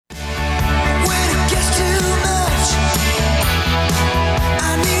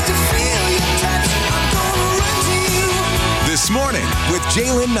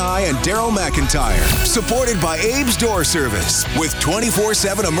Jalen Nye and Daryl McIntyre. Supported by Abe's Door Service. With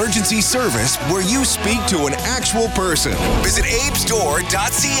 24/7 emergency service where you speak to an actual person. Visit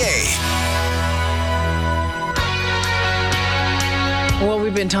abesdoor.ca. Well,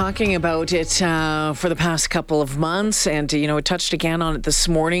 we've been talking about it for the past couple of months, and, we touched again on it this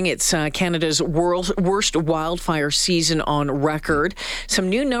morning. It's Canada's worst wildfire season on record. Some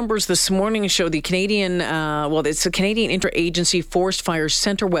new numbers this morning show the Canadian, it's the Canadian Interagency Forest Fire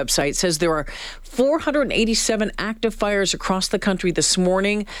Centre website says there are 487 active fires across the country this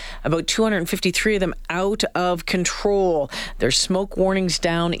morning, about 253 of them out of control. There's smoke warnings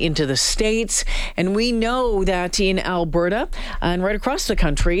down into the States, and we know that in Alberta and right across the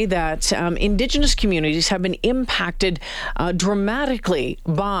country that Indigenous communities have been impacted dramatically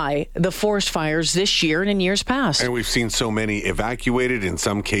by the forest fires this year and in years past. And we've seen so many evacuated, in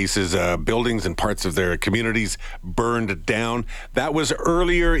some cases buildings and parts of their communities burned down. That was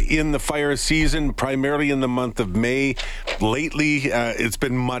earlier in the fire season, primarily in the month of May. Lately, it's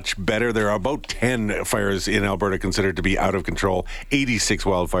been much better. There are about 10 fires in Alberta considered to be out of control, 86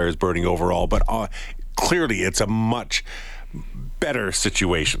 wildfires burning overall, but clearly it's a much better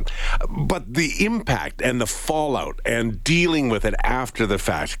situation. But the impact and the fallout and dealing with it after the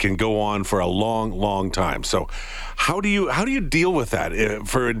fact can go on for a long, long time. So how do you deal with that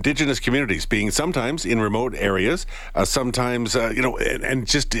for Indigenous communities, being sometimes in remote areas, sometimes and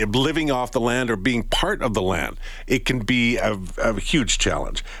just living off the land or being part of the land? It can be a huge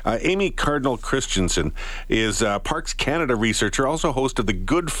challenge. Amy Cardinal Christensen is Parks Canada researcher, also host of the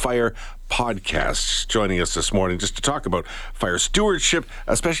Good Fire podcast, joining us this morning just to talk about fire stewardship,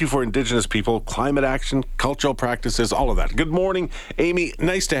 especially for Indigenous people, climate action, cultural practices, all of that. Good morning, Amy.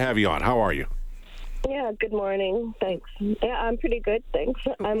 Nice to have you on. How are you? Yeah, good morning. Thanks. Yeah, I'm pretty good, thanks.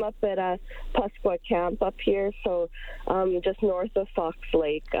 I'm up at Pusqua Camp up here, so just north of Fox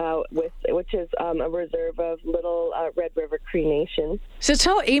Lake, which is a reserve of Little Red River Cree Nation. So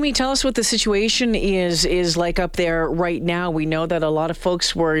tell us what the situation is like up there right now. We know that a lot of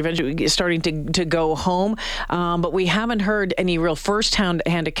folks were eventually starting to go home, but we haven't heard any real first-hand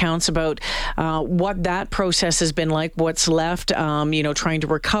accounts about what that process has been like, what's left, trying to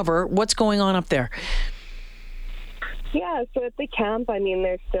recover. What's going on up there? Yeah, so at the camp,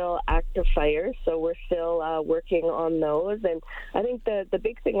 there's still active fires, so we're still working on those. And I think the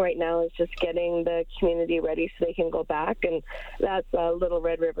big thing right now is just getting the community ready so they can go back. And that's Little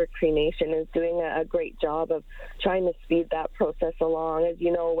Red River Cree Nation is doing a great job of trying to speed that process along. As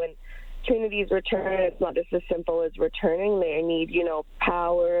you know, when communities return, it's not just as simple as returning. They need,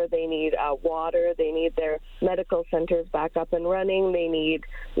 power, they need water, they need their medical centers back up and running, they need,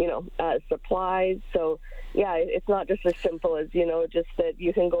 supplies. So, yeah, it's not just as simple as, just that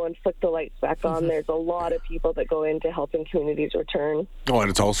you can go and flick the lights back on. There's a lot of people that go into helping communities return. Oh, and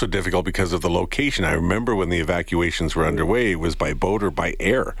it's also difficult because of the location. I remember when the evacuations were underway, it was by boat or by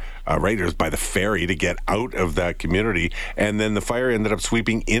air, right? It was by the ferry to get out of that community, and then the fire ended up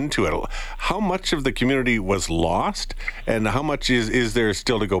sweeping into it. How much of the community was lost, and how much is there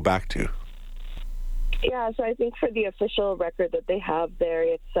still to go back to? Yeah, so I think for the official record that they have there,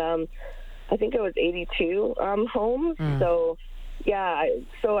 it's I think it was 82 homes. So, yeah.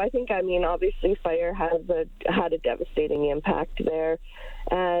 So I think, obviously fire has had a devastating impact there.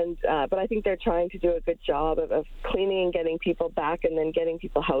 And but I think they're trying to do a good job of cleaning and getting people back and then getting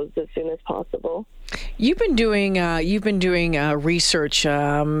people housed as soon as possible. You've been doing research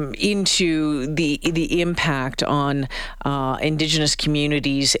into the impact on Indigenous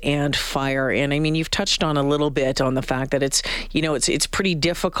communities and fire, and you've touched on a little bit on the fact that it's pretty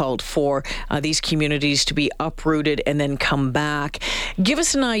difficult for these communities to be uprooted and then come back. Give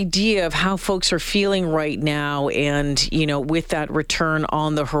us an idea of how folks are feeling right now, and with that return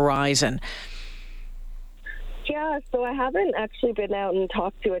on the horizon. Yeah, so I haven't actually been out and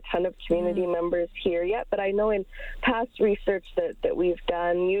talked to a ton of community members here yet, but I know in past research that we've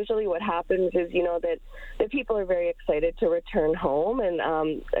done, usually what happens is, that the people are very excited to return home, and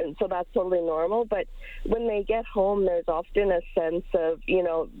so that's totally normal. But when they get home, there's often a sense of,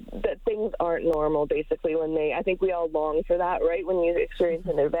 that things aren't normal, basically, I think we all long for that, right? When you experience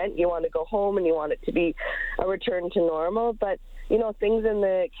an event, you want to go home and you want it to be a return to normal, but things in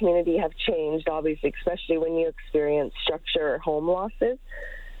the community have changed, obviously, especially when you experience structure or home losses.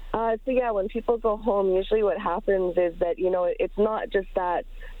 So yeah, when people go home, usually what happens is that, it's not just that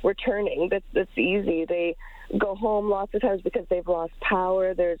returning. That's easy. They go home lots of times because they've lost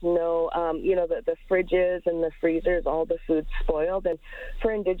power. There's no, the fridges and the freezers, all the food's spoiled. And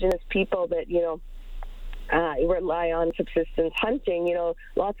for Indigenous people that, rely on subsistence hunting,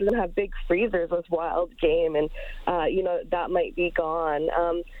 lots of them have big freezers with wild game, and, that might be gone.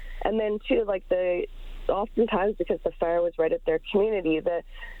 And then, too, oftentimes because the fire was right at their community,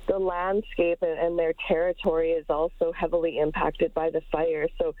 the landscape and their territory is also heavily impacted by the fire.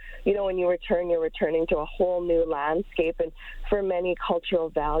 So, when you return, you're returning to a whole new landscape, and for many, cultural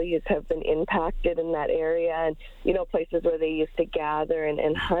values have been impacted in that area, and, places where they used to gather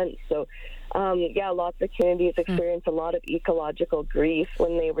and hunt. So, lots of communities experience a lot of ecological grief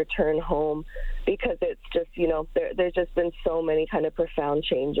when they return home, because it's just, there's just been so many kind of profound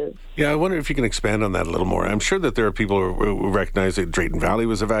changes. Yeah, I wonder if you can expand on that a little more. I'm sure that there are people who recognize that Drayton Valley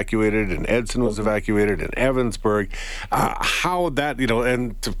was evacuated, and Edson was evacuated, and Evansburg. How that,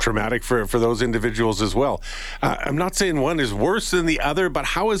 and traumatic for those individuals as well. I'm not saying one is worse than the other, but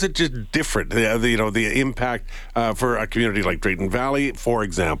how is it just different? The impact for a community like Drayton Valley, for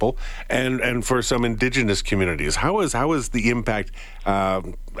example, and for some Indigenous communities. How is the impact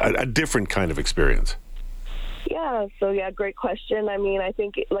a different kind of experience? Great question. I mean, I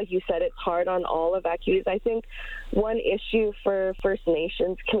think, like you said, it's hard on all evacuees. I think one issue for First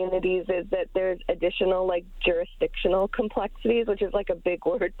Nations communities is that there's additional, jurisdictional complexities, which is a big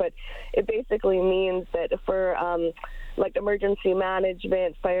word, but it basically means that for emergency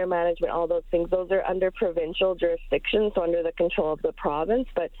management, fire management, all those things, those are under provincial jurisdiction, so under the control of the province.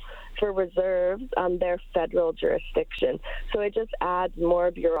 But for reserves, they're federal jurisdiction. So it just adds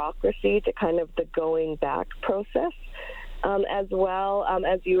more bureaucracy to kind of the going back process. As well,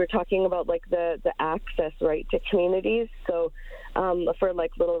 as you were talking about, the access right to communities. So for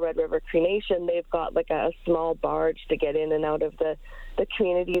Little Red River Cremation, they've got a small barge to get in and out of the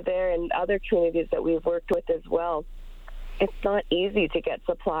community there, and other communities that we've worked with as well. It's not easy to get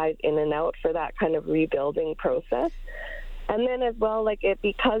supplies in and out for that kind of rebuilding process. And then as well,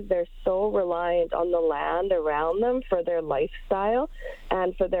 because they're so reliant on the land around them for their lifestyle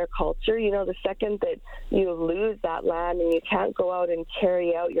and for their culture, the second that you lose that land and you can't go out and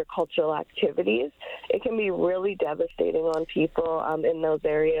carry out your cultural activities, it can be really devastating on people in those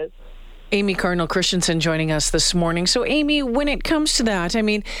areas. Amy Cardinal Christensen joining us this morning. So, Amy, when it comes to that, I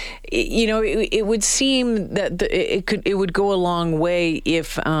mean, it would seem that it would go a long way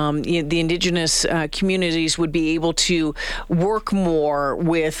if the Indigenous communities would be able to work more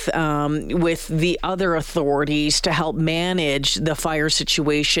with the other authorities to help manage the fire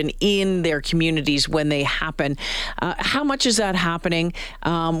situation in their communities when they happen. How much is that happening?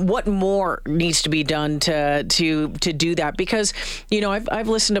 What more needs to be done to do that? Because I've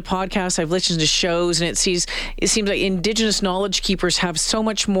listened to podcasts. I've listened to shows, and it seems like Indigenous knowledge keepers have so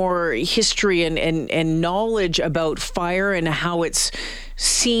much more history and knowledge about fire and how it's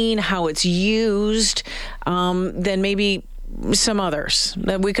seen, how it's used, than maybe some others.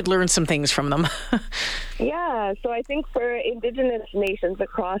 That we could learn some things from them. So I think for Indigenous nations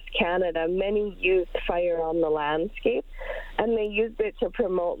across Canada, many used fire on the landscape, and they used it to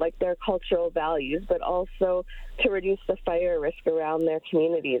promote their cultural values, but also to reduce the fire risk around their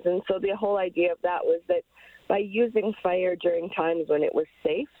communities. And so the whole idea of that was that by using fire during times when it was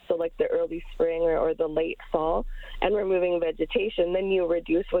safe, so the early spring or the late fall, and removing vegetation, then you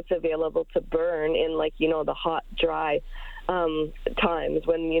reduce what's available to burn in the hot, dry times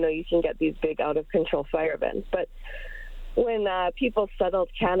when, you can get these big out-of-control fire events. But when people settled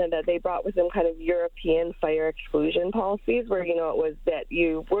Canada, they brought with them kind of European fire exclusion policies where, it was that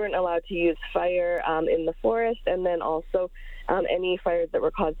you weren't allowed to use fire in the forest, and then also any fires that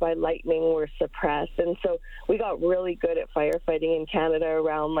were caused by lightning were suppressed. And so we got really good at firefighting in Canada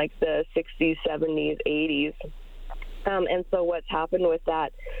around the 60s, 70s, 80s. And so what's happened with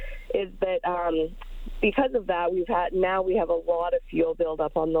that is that because of that, we have a lot of fuel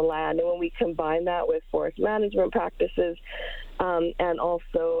buildup on the land. And when we combine that with forest management practices and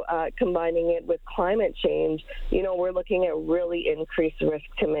also combining it with climate change, we're looking at really increased risk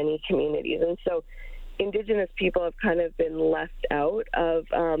to many communities. And so Indigenous people have kind of been left out of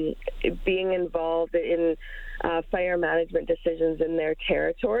being involved in fire management decisions in their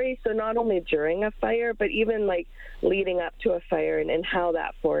territory. So not only during a fire, but even leading up to a fire and how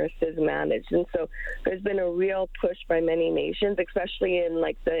that forest is managed. And so there's been a real push by many nations, especially in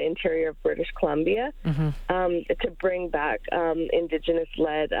the interior of British Columbia, to bring back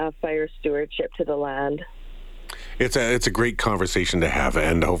Indigenous-led fire stewardship to the land. It's a great conversation to have,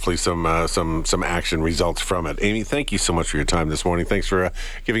 and hopefully some action results from it. Amy, thank you so much for your time this morning. Thanks for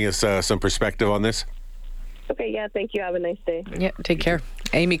giving us some perspective on this. Okay, thank you. Have a nice day. Yeah, take care.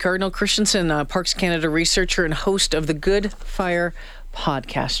 Amy Cardinal Christensen, Parks Canada researcher and host of the Good Fire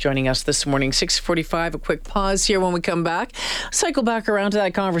podcast, joining us this morning. 6:45, a quick pause here. When we come back, cycle back around to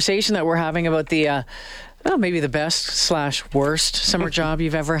that conversation that we're having about the Well, maybe the best/worst summer job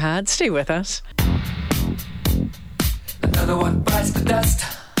you've ever had. Stay with us. Another one bites the dust.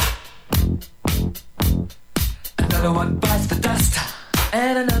 Another one bites the dust.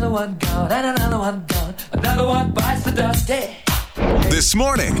 And another one gone, and another one gone. Another one bites the dust, yeah. This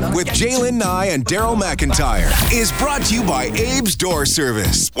Morning with Jaylen Nye and Daryl McIntyre is brought to you by Abe's Door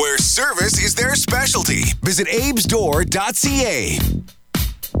Service, where service is their specialty. Visit abesdoor.ca.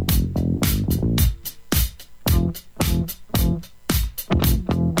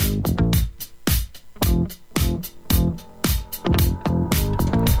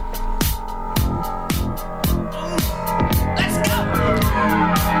 Let's go!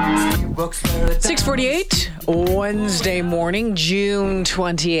 6:48, Wednesday morning, June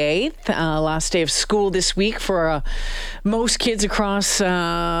 28th. Last day of school this week for most kids across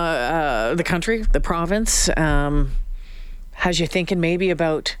the country, the province. Has you thinking maybe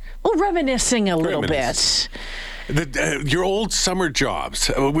about, reminiscing a little bit. Your old summer jobs.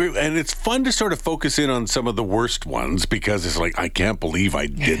 And it's fun to sort of focus in on some of the worst ones because it's like, I can't believe I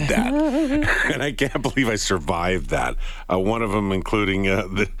did that. And I can't believe I survived that. One of them including,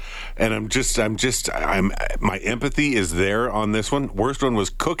 my empathy is there on this one. Worst one was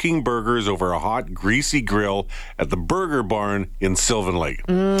cooking burgers over a hot, greasy grill at the Burger Barn in Sylvan Lake.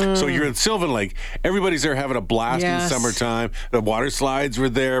 So you're in Sylvan Lake. Everybody's there having a blast in the summertime. The water slides were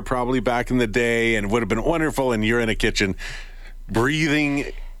there probably back in the day and it would have been wonderful. And you're in a kitchen breathing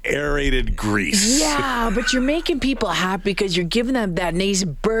aerated grease. Yeah, but you're making people happy because you're giving them that nice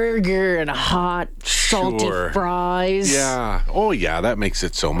burger and a hot, salty fries. Yeah. Oh, yeah. That makes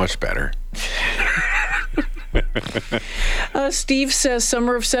it so much better. Steve says,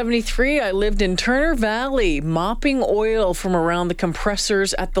 summer of 73, I lived in Turner Valley, mopping oil from around the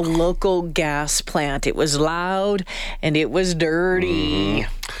compressors at the local gas plant. It was loud and it was dirty.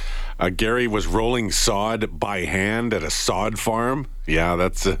 Gary was rolling sod by hand at a sod farm. Yeah,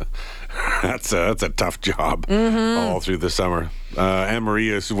 that's a tough job all through the summer. Anne Marie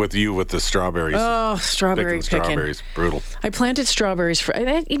is with you with the strawberries. Oh, strawberry picking. Strawberries, brutal. I planted strawberries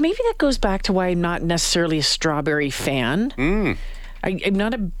maybe that goes back to why I'm not necessarily a strawberry fan. I'm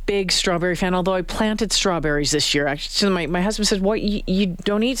not a big strawberry fan, although I planted strawberries this year. Actually, my husband said, "What? You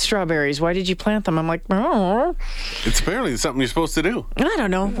don't eat strawberries? Why did you plant them?" I'm like, "Oh, it's apparently something you're supposed to do." I don't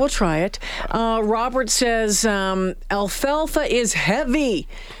know. We'll try it. Robert says, alfalfa is heavy.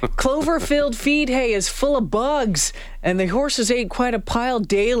 Clover-filled feed hay is full of bugs, and the horses ate quite a pile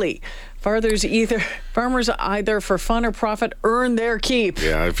daily. Farmers either for fun or profit earn their keep.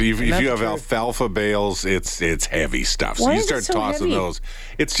 Yeah, if you have alfalfa bales, it's heavy stuff. So Why you is start it so tossing heavy? those.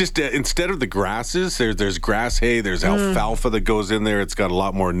 It's just instead of the grasses, there's grass hay. There's alfalfa that goes in there. It's got a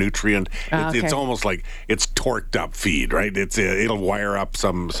lot more nutrient. It's almost like it's torqued up feed, right? It'll wire up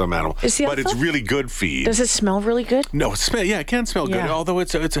some animal. Is the but it's really good feed. Does it smell really good? No, it can smell good. Although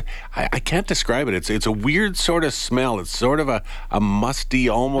I can't describe it. It's a weird sort of smell. It's sort of a musty,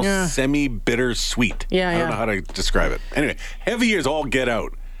 almost semi-bitter sweet. I don't know how to describe it. Anyway, heavy is all get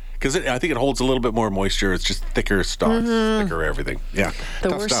out. Because I think it holds a little bit more moisture. It's just thicker stalks, thicker everything. Yeah. The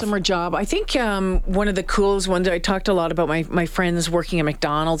worst summer job. I think one of the coolest ones, I talked a lot about my friends working at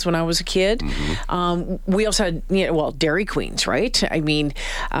McDonald's when I was a kid. We also had, Dairy Queens, right? I mean,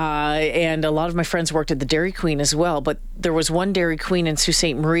 and a lot of my friends worked at the Dairy Queen as well. But there was one Dairy Queen in Sault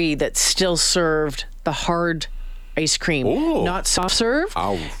Ste. Marie that still served the hard ice cream, not soft serve.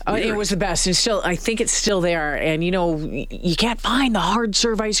 It was the best, and I think it's still there. And you can't find the hard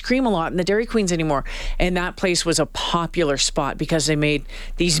serve ice cream a lot in the Dairy Queens anymore. And that place was a popular spot because they made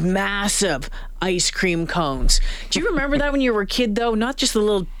these massive ice cream cones. Do you remember that when you were a kid, though? Not just the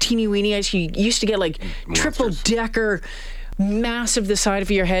little teeny weeny ice cream. You used to get like triple decker, massive the size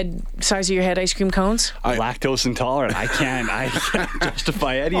of your head ice cream cones. Lactose intolerant. I can't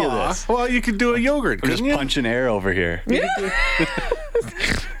justify any of this. Well, you could do a yogurt. I'm just punching air over here.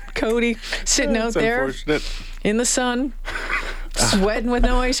 Cody sitting out there in the sun, sweating with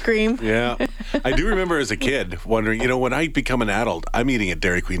no ice cream. Yeah. I do remember as a kid wondering, when I become an adult, I'm eating at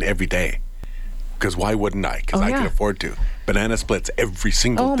Dairy Queen every day. Because why wouldn't I? Because I can afford to. Banana splits every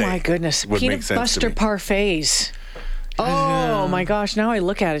single day. Oh, my goodness. Would Peanut make sense butter to me. parfaits. Oh my gosh, now I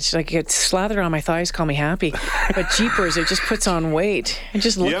look at it, it's like it's slathered on my thighs, call me happy. But jeepers, it just puts on weight. I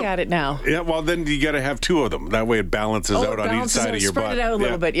just look at it now. Yeah, well then you got to have two of them. That way it balances out on each side of your butt. Spread it out a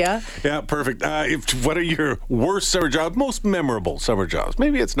little bit, yeah? Yeah, perfect. What are your worst summer jobs, most memorable summer jobs?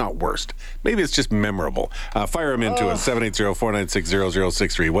 Maybe it's not worst. Maybe it's just memorable. Fire them into us,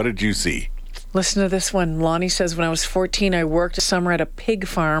 780-496-0063. What did you see? Listen to this one. Lonnie says, when I was 14, I worked a summer at a pig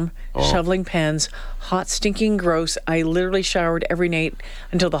farm, shoveling pens. Hot, stinking, gross. I literally showered every night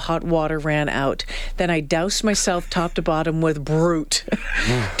until the hot water ran out. Then I doused myself top to bottom with Brute.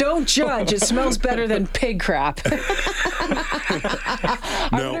 Don't judge. It smells better than pig crap.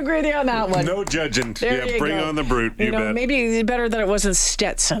 I would agree with you on that one. No judging. There you bring go. on the Brute. You bet. Maybe it's better that it wasn't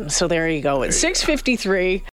Stetson. So there you go. It's 6:53.